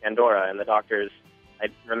on Pandora, and the doctors, I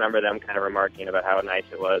remember them kind of remarking about how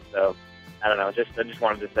nice it was. So I don't know, I just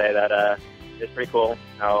wanted to say that it's pretty cool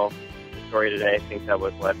how the story today syncs up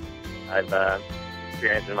with what I've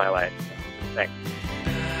experienced in my life. Thanks.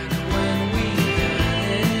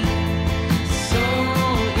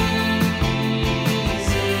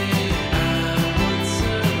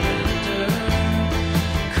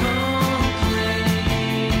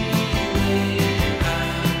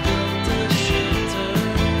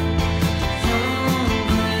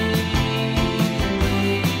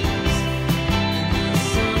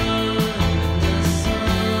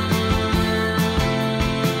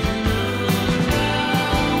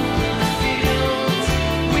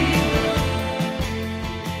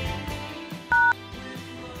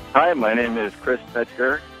 Hi, my name is Chris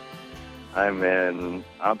Petker. I'm an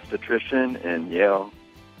obstetrician in Yale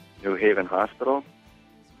New Haven Hospital,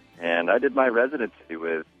 and I did my residency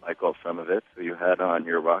with Michael Simovic, who you had on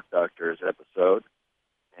your Rock Doctors episode,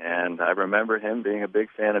 and I remember him being a big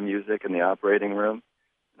fan of music in the operating room,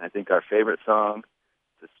 and I think our favorite song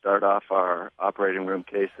to start off our operating room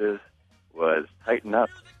cases was Tighten Up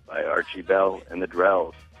by Archie Bell and the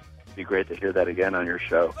Drells. It'd be great to hear that again on your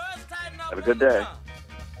show. Have a good day.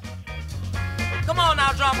 Come on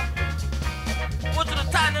now, drummer. I want you to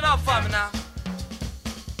tighten it up for me now.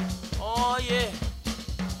 Oh, yeah.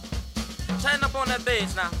 Tighten up on that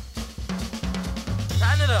bass now.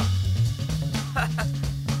 Tighten it up.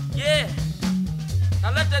 Yeah.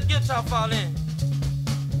 Now let that guitar fall in.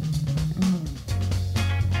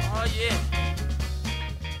 Oh, yeah.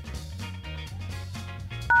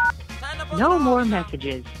 No more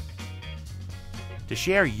messages. To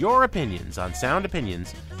share your opinions on Sound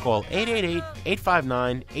Opinions, call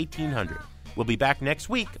 888-859-1800. We'll be back next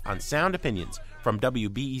week on Sound Opinions from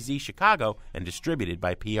WBEZ Chicago and distributed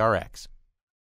by PRX.